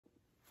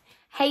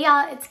Hey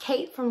y'all, it's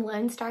Kate from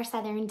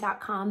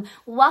LoneStarSouthern.com.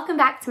 Welcome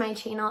back to my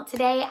channel.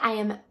 Today I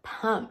am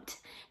pumped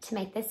to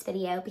make this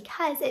video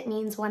because it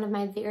means one of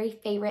my very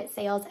favorite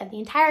sales of the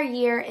entire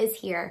year is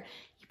here.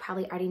 You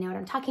probably already know what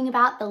I'm talking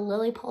about, the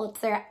Lilly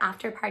Pulitzer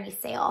after party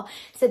sale.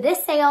 So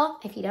this sale,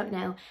 if you don't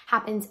know,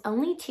 happens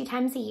only 2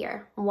 times a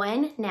year.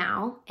 One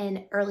now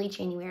in early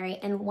January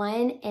and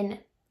one in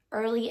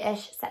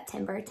early-ish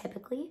September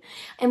typically.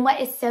 And what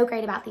is so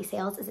great about these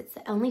sales is it's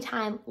the only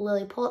time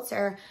Lilly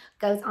Pulitzer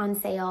goes on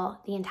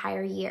sale the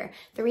entire year.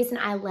 The reason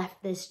I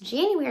left this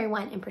January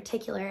one in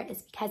particular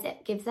is because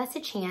it gives us a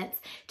chance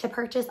to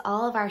purchase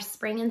all of our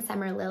spring and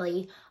summer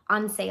Lilly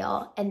on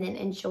sale and then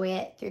enjoy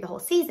it through the whole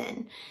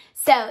season.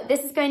 So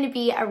this is going to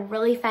be a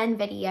really fun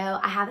video.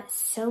 I have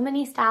so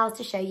many styles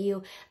to show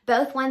you,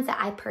 both ones that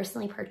I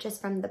personally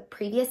purchased from the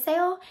previous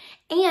sale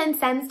and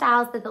some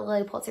styles that the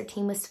Lilly Pulitzer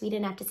team was sweet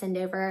enough to send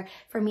over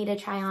for me to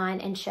try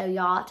on and show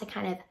y'all to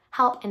kind of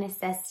help and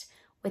assist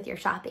with your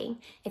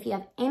shopping. If you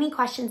have any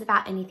questions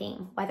about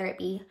anything, whether it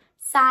be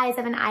size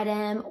of an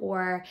item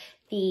or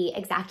the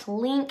exact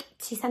link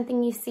to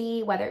something you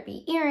see, whether it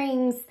be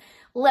earrings,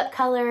 lip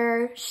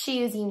color,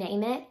 shoes, you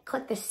name it,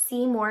 click the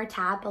See More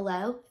tab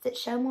below. Is it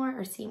Show More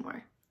or See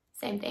More?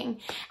 Same thing.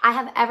 I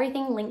have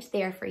everything linked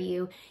there for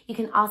you. You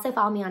can also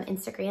follow me on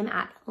Instagram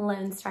at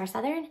Lone Star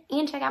Southern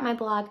and check out my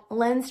blog,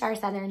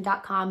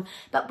 LoneStarSouthern.com.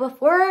 But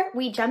before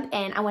we jump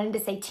in, I wanted to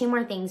say 2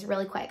 more things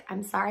really quick.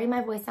 I'm sorry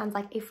my voice sounds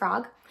like a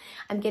frog.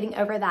 I'm getting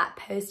over that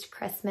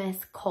post-Christmas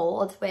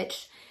cold,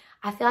 which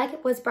I feel like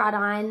it was brought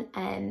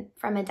on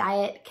from a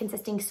diet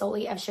consisting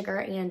solely of sugar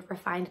and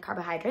refined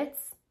carbohydrates.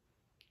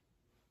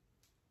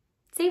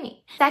 See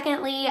me.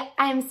 Secondly,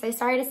 I'm so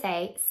sorry to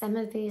say some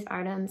of these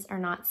items are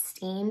not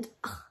steamed.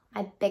 Ugh,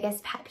 my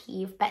biggest pet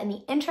peeve, but in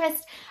the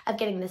interest of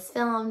getting this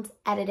filmed,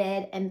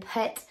 edited, and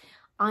put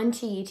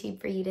onto YouTube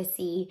for you to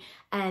see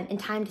in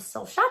time to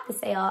still shop the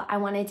sale, I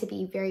wanted to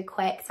be very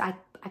quick. So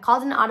I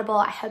called an audible.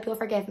 I hope you'll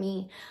forgive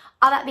me.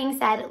 All that being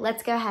said,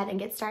 let's go ahead and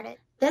get started.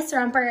 This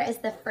romper is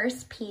the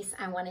first piece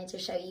I wanted to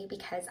show you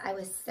because I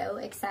was so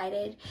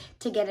excited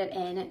to get it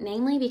in,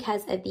 namely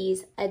because of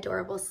these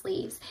adorable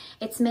sleeves.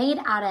 It's made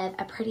out of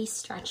a pretty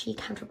stretchy,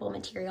 comfortable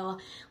material,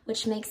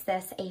 which makes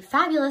this a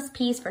fabulous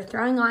piece for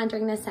throwing on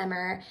during the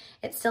summer.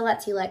 It still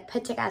lets you look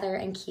put together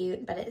and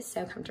cute, but it's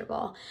so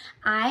comfortable.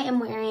 I am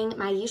wearing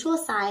my usual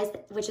size,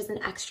 which is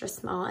an extra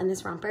small in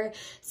this romper.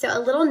 So a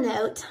little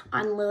note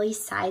on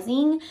Lilly's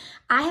sizing.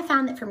 I have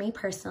found that for me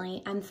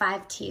personally, I'm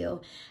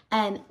 5'2",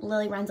 and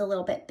Lilly runs a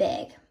little bit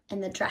big in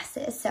the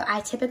dresses. So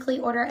I typically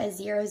order a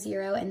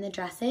 0-0 in the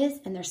dresses,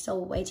 and they're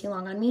still way too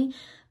long on me.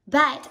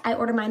 But I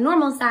order my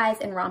normal size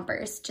in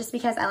rompers just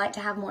because I like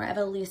to have more of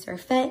a looser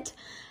fit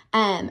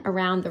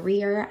around the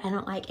rear. I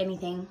don't like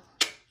anything,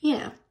 you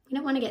know, you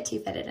don't want to get too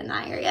fitted in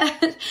that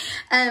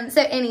area.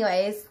 So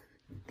anyways,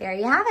 there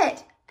you have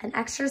it. An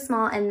extra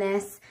small in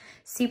this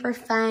super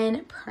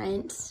fun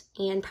print,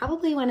 and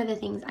probably one of the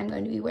things I'm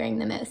going to be wearing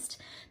the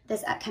most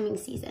this upcoming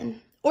season.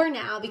 Or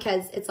now,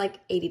 because it's like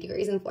 80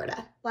 degrees in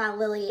Florida. While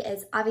Lilly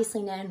is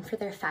obviously known for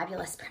their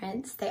fabulous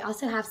prints, they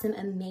also have some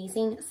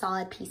amazing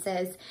solid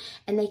pieces,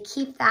 and they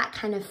keep that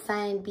kind of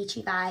fun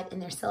beachy vibe in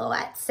their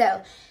silhouettes.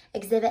 So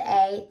Exhibit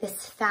A,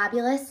 this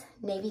fabulous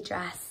navy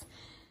dress.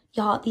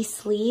 Y'all, these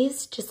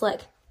sleeves just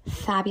look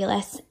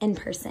fabulous in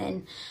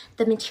person.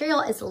 The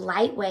material is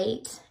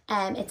lightweight,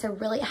 and it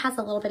has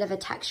a little bit of a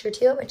texture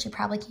to it, which you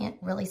probably can't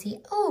really see.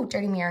 Oh,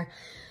 dirty mirror.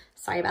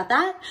 Sorry about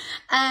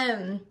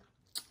that.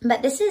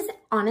 But this is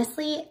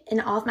honestly,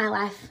 in all of my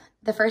life,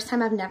 the first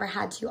time I've never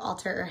had to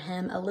alter or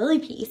hem a Lilly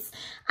piece.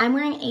 I'm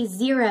wearing a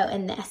 0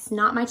 in this,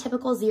 not my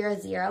typical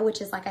 0-0,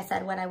 which is, like I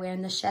said, what I wear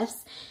in the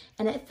shifts,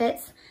 and it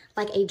fits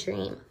like a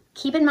dream.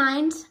 Keep in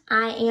mind,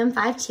 I am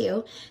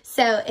 5'2",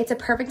 so it's a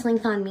perfect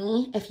length on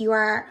me. If you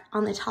are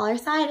on the taller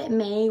side, it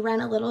may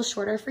run a little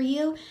shorter for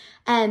you,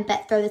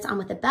 but throw this on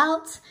with a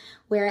belt,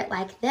 wear it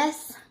like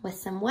this with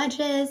some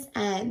wedges,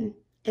 and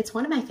it's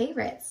one of my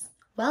favorites.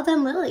 Well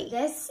done, Lilly.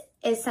 This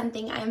is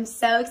something I'm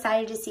so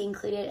excited to see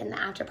included in the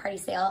after party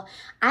sale.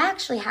 I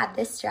actually had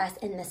this dress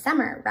in the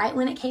summer, right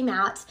when it came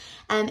out,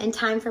 in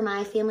time for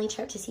my family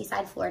trip to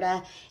Seaside,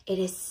 Florida. It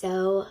is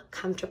so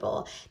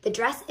comfortable. The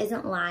dress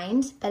isn't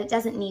lined, but it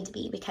doesn't need to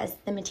be because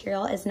the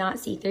material is not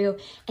see-through.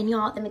 And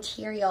y'all, the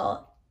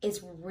material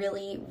is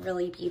really,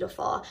 really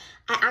beautiful.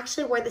 I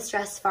actually wore this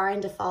dress far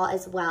into fall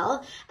as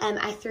well.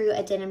 I threw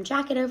a denim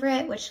jacket over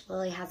it, which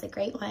Lilly has a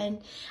great one.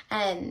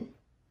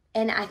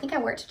 And I think I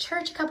wore it to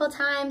church a couple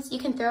times. You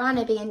can throw on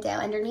a bandeau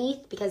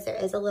underneath because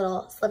there is a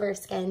little sliver of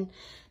skin.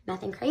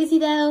 Nothing crazy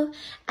though.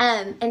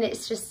 And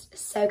it's just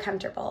so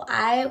comfortable.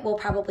 I will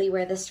probably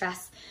wear this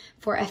dress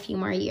for a few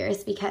more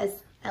years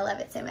because I love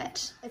it so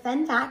much. A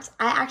fun fact,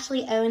 I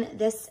actually own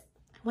this,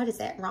 what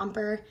is it,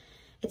 romper?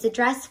 It's a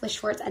dress with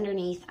shorts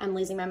underneath. I'm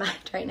losing my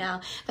mind right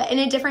now, but in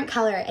a different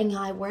color. And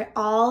y'all, I wore it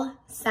all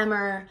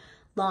summer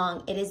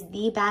long. It is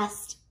the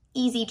best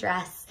easy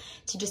dress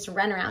to just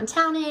run around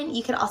town in.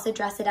 You could also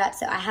dress it up.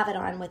 So I have it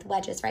on with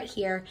wedges right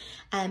here.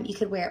 You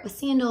could wear it with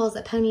sandals,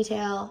 a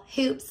ponytail,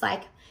 hoops.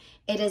 Like,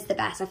 It is the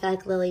best. I feel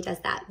like Lilly does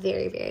that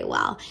very, very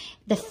well.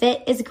 The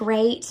fit is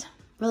great,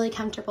 really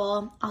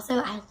comfortable. Also,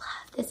 I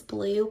love this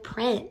blue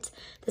print.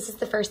 This is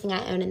the first thing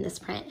I own in this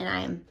print, and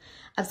I am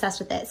obsessed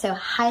with it. So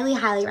highly,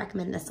 highly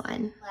recommend this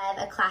one.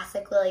 Love a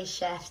classic Lilly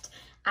shift.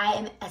 I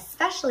am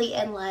especially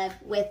in love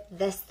with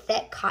this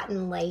thick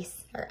cotton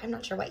lace, or I'm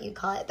not sure what you'd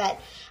call it, but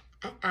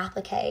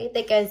applique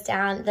that goes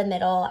down the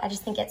middle. I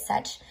just think it's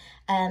such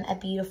a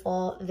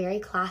beautiful, very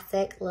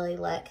classic Lilly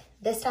look.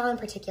 This style in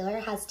particular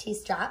has 2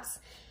 straps,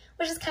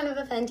 which is kind of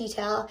a fun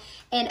detail.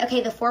 And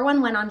okay, the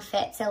 411 on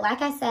fit. So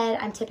like I said,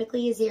 I'm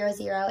typically a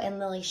 00 in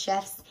Lilly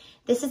shifts.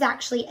 This is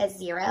actually a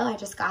 0. I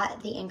just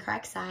got the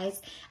incorrect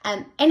size.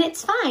 And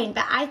it's fine,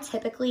 but I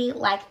typically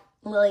like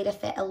Lilly to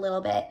fit a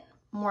little bit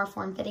more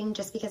form-fitting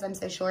just because I'm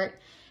so short.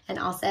 And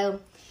also,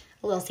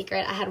 a little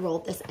secret, I had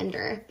rolled this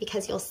under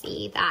because you'll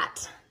see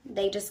that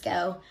they just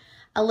go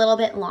a little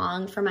bit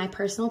long for my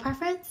personal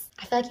preference.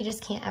 I feel like you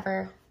just can't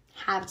ever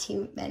have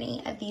too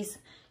many of these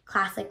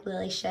classic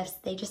Lilly shifts.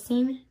 They just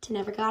seem to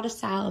never go out of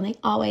style, and they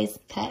always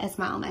put a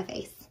smile on my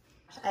face.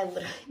 I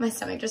literally, my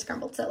stomach just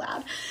grumbled so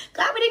loud.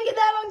 Glad we didn't get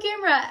that on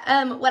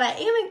camera. What I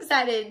am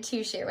excited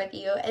to share with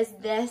you is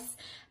this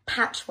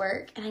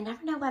patchwork, and I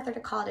never know whether to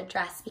call it a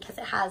dress because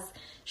it has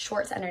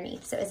shorts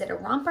underneath. So is it a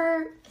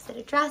romper? Is it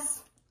a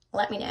dress?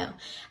 Let me know.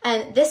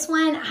 And this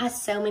one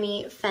has so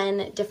many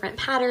fun different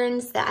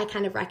patterns that I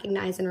kind of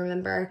recognize and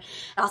remember.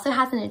 It also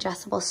has an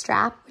adjustable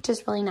strap, which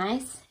is really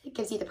nice. It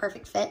gives you the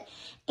perfect fit.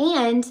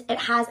 And it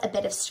has a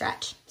bit of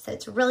stretch. So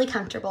it's really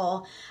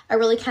comfortable, a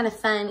really kind of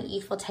fun,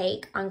 youthful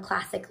take on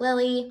classic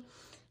Lilly.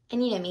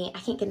 And you know me, I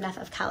can't get enough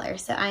of color,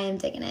 so I am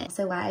digging it.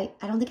 So I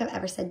don't think I've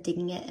ever said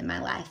digging it in my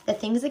life. The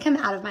things that come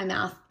out of my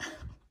mouth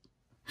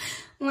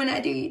when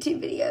I do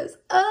YouTube videos.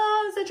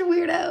 Oh, I'm such a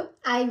weirdo.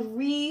 I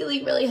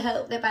really, really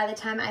hope that by the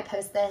time I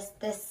post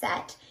this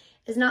set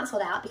is not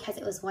sold out because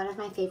it was one of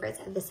my favorites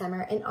of the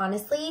summer. And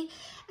honestly,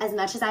 as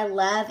much as I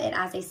love it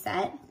as a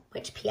set,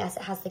 which P.S.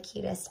 it has the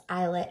cutest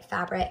eyelet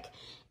fabric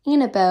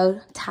and a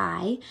bow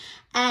tie,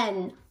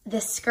 and the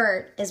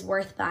skirt is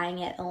worth buying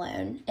it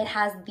alone. It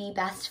has the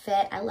best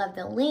fit. I love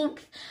the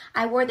length.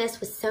 I wore this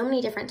with so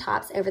many different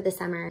tops over the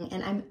summer,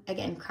 and I'm,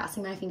 again,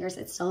 crossing my fingers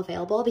it's still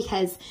available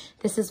because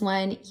this is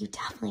one you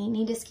definitely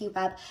need to scoop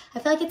up. I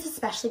feel like it's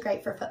especially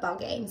great for football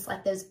games,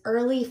 like those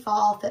early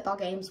fall football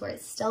games where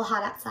it's still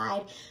hot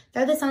outside.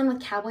 Throw this on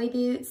with cowboy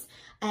boots,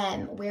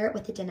 wear it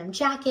with a denim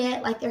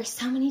jacket. Like, there's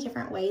so many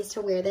different ways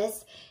to wear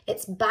this.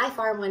 It's by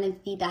far one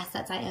of the best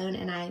sets I own,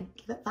 and I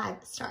give it 5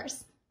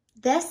 stars.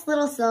 This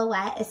little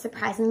silhouette is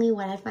surprisingly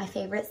one of my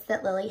favorites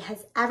that Lilly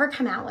has ever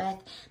come out with.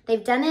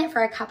 They've done it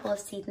for a couple of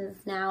seasons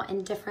now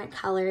in different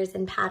colors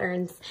and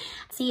patterns.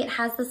 See, it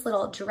has this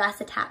little dress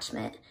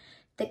attachment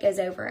that goes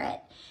over it.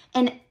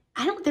 And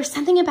there's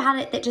something about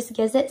it that just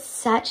gives it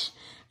such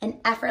an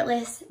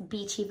effortless,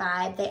 beachy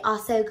vibe. They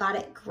also got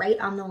it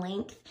great on the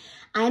length.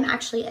 I'm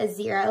actually a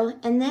 0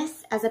 in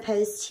this as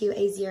opposed to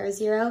a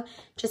 00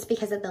 just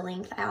because of the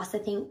length. I also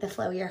think the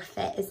flowier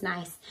fit is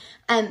nice.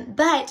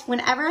 But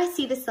whenever I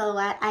see the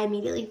silhouette, I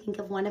immediately think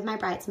of one of my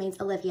bridesmaids,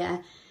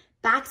 Olivia.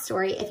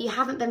 Backstory, if you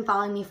haven't been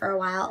following me for a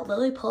while,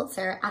 Lilly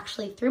Pulitzer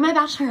actually threw my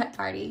bachelorette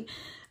party.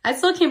 I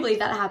still can't believe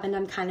that happened.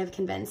 I'm kind of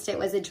convinced it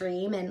was a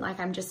dream and like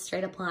I'm just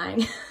straight up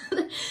lying.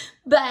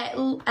 But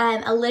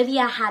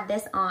Olivia had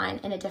this on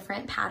in a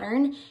different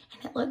pattern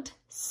and it looked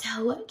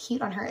so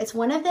cute on her. It's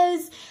one of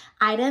those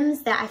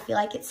items that I feel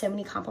like it's so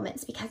many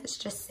compliments because it's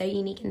just so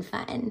unique and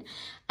fun.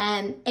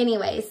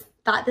 Anyways,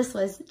 thought this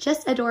was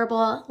just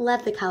adorable.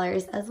 Love the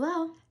colors as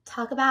well.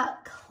 Talk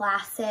about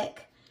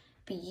classic,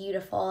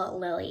 beautiful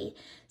Lilly.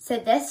 So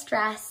this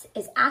dress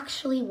is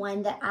actually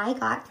one that I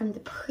got from the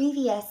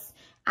previous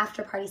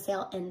after party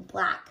sale in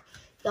black.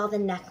 Y'all, the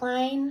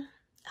neckline,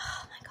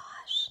 oh my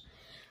gosh.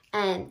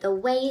 And the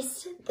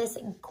waist, this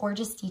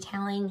gorgeous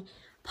detailing,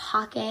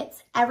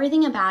 pockets,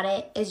 everything about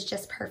it is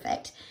just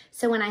perfect.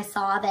 So when I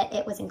saw that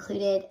it was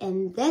included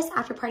in this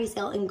after party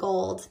sale in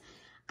gold,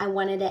 I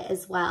wanted it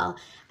as well.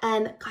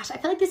 Gosh, I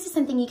feel like this is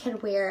something you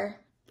could wear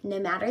no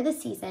matter the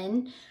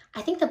season.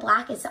 I think the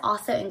black is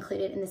also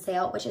included in the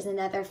sale, which is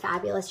another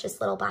fabulous just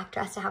little black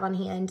dress to have on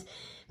hand.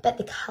 But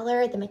the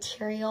color, the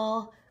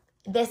material,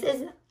 this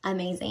is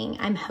amazing.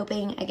 I'm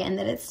hoping, again,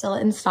 that it's still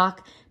in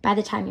stock by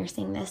the time you're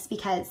seeing this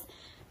because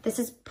this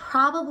is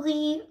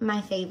probably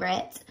my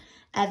favorite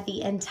of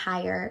the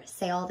entire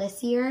sale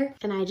this year,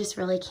 and I just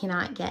really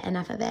cannot get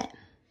enough of it.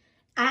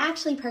 I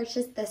actually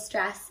purchased this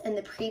dress in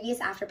the previous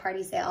after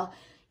party sale.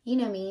 You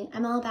know me,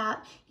 I'm all about,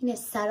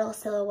 subtle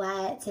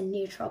silhouettes and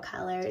neutral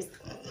colors.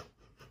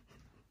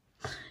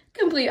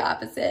 Complete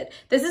opposite.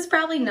 This is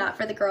probably not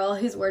for the girl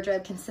whose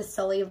wardrobe consists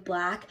solely of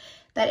black,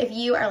 but if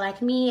you are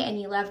like me and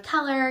you love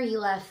color, you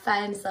love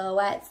fun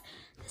silhouettes,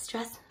 this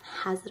dress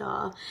has it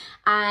all.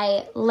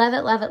 I love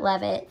it, love it,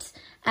 love it.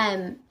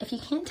 If you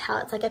can't tell,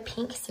 it's like a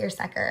pink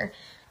seersucker,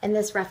 and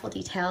this ruffle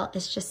detail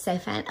is just so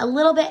fun. A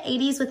little bit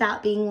 80s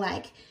without being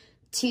like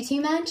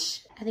too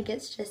much. I think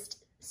it's just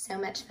so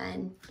much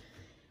fun.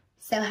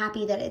 So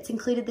happy that it's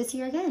included this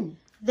year again.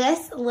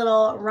 This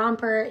little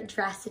romper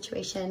dress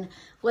situation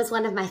was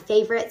one of my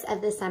favorites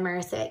of the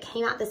summer. So it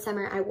came out this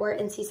summer. I wore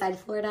it in Seaside,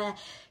 Florida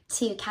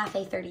to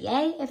Cafe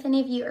 30A, if any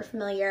of you are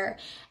familiar.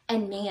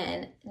 And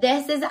man,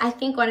 this is, I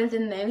think, one of the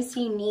most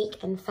unique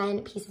and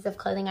fun pieces of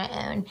clothing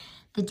I own.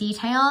 The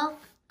detail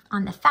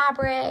on the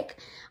fabric,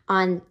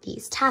 on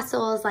these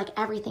tassels, like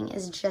everything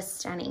is just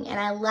stunning. And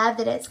I love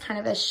that it's kind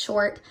of a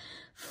short,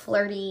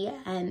 flirty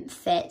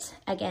fit.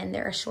 Again,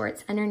 there are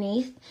shorts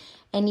underneath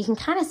and you can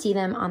kind of see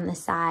them on the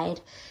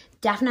side.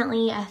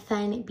 Definitely a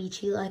fun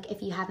beachy look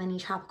if you have any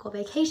tropical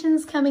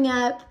vacations coming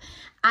up.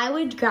 I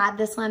would grab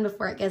this one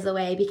before it goes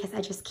away because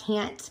I just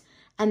can't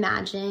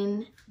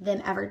imagine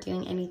them ever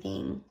doing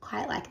anything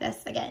quite like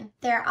this again.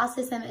 There are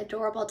also some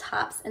adorable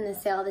tops in the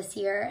sale this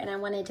year, and I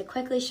wanted to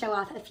quickly show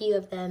off a few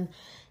of them.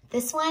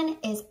 This one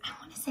is, I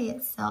want to say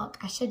it's silk.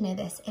 I should know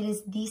this. It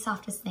is the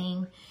softest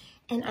thing.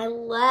 And I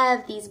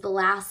love these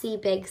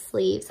blousey big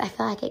sleeves. I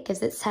feel like it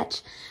gives it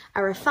such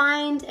a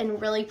refined and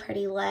really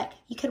pretty look.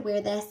 You could wear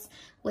this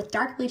with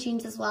dark blue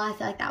jeans as well. I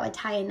feel like that would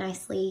tie in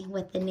nicely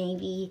with the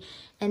navy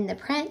and the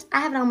print. I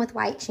have it on with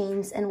white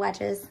jeans and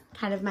wedges,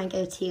 kind of my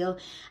go-to.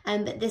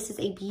 But this is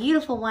a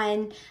beautiful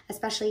one,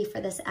 especially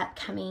for this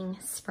upcoming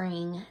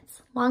spring.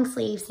 It's long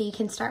sleeves, so you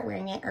can start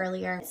wearing it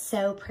earlier. It's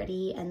so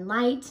pretty and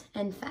light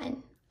and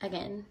fun.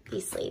 Again,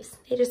 these sleeves,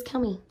 they just kill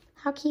me.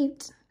 How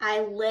cute.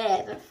 I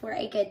live for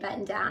a good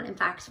button down. In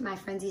fact, my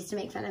friends used to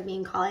make fun of me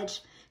in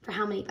college for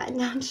how many button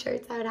down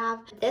shirts I would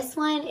have. This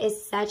one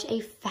is such a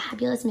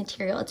fabulous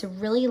material. It's a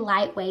really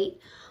lightweight,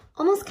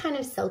 almost kind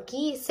of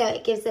silky, so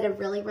it gives it a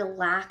really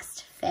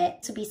relaxed fit.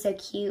 This would be so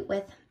cute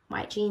with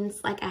white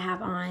jeans like I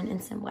have on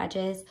and some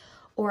wedges,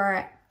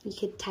 or you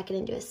could tuck it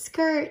into a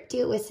skirt,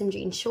 do it with some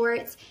jean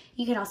shorts.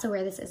 You could also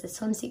wear this as a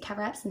swimsuit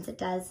cover up since it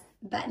does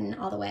button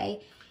all the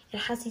way. It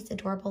has these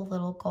adorable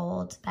little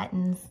gold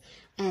buttons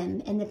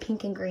and the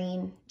pink and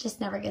green just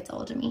never gets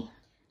old to me.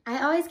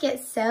 I always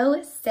get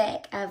so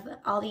sick of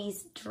all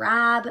these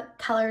drab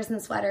colors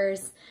and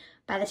sweaters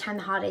by the time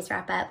the holidays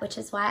wrap up, which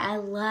is why I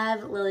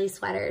love Lilly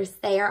sweaters.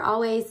 They are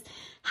always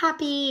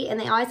happy and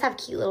they always have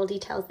cute little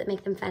details that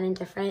make them fun and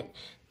different.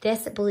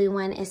 This blue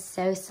one is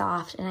so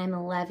soft and I'm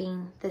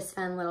loving this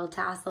fun little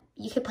tassel.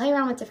 You could play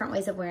around with different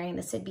ways of wearing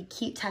this. It'd be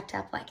cute tucked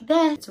up like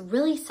this. It's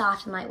really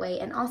soft and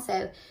lightweight, and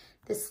also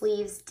the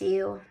sleeves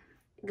do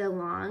go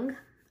long.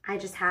 I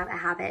just have a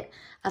habit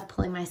of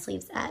pulling my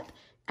sleeves up.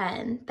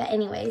 But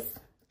anyways,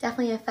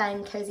 definitely a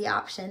fun, cozy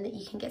option that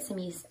you can get some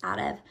use out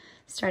of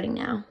starting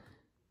now.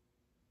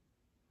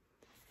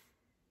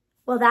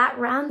 Well, that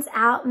rounds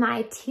out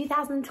my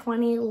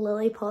 2020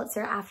 Lilly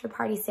Pulitzer After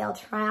Party Sale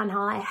try-on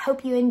haul. I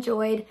hope you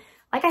enjoyed.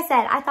 Like I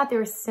said, I thought there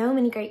were so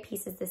many great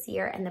pieces this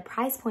year, and the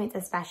price points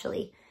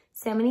especially.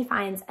 So many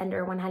finds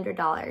under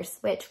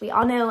 $100, which we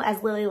all know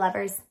as Lilly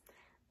lovers,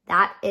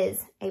 that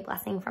is a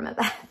blessing from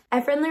above.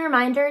 A friendly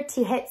reminder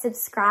to hit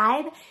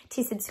subscribe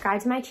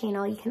to my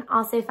channel. You can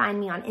also find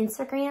me on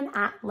Instagram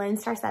at Lone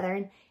Star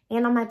Southern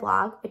and on my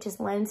blog, which is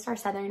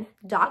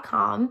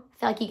LoneStarSouthern.com. I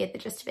feel like you get the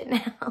gist of it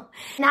now.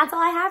 And that's all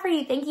I have for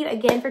you. Thank you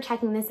again for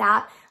checking this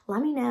out.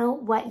 Let me know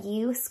what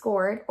you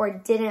scored or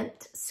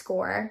didn't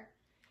score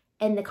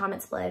in the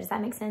comments below. Does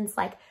that make sense?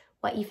 Like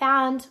what you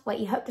found, what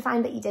you hoped to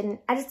find but you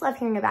didn't. I just love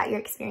hearing about your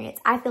experience.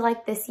 I feel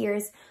like this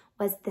year's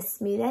was the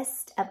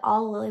smoothest of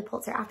all Lilly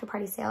Pulitzer after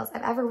party sales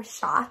I've ever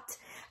shopped.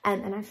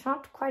 And I've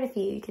shopped quite a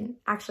few. You can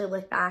actually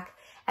look back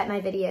at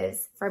my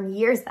videos from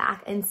years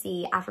back and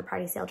see after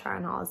party sale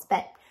try-on hauls.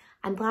 But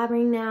I'm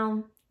blabbering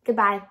now.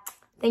 Goodbye.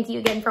 Thank you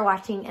again for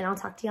watching, and I'll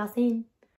talk to y'all soon.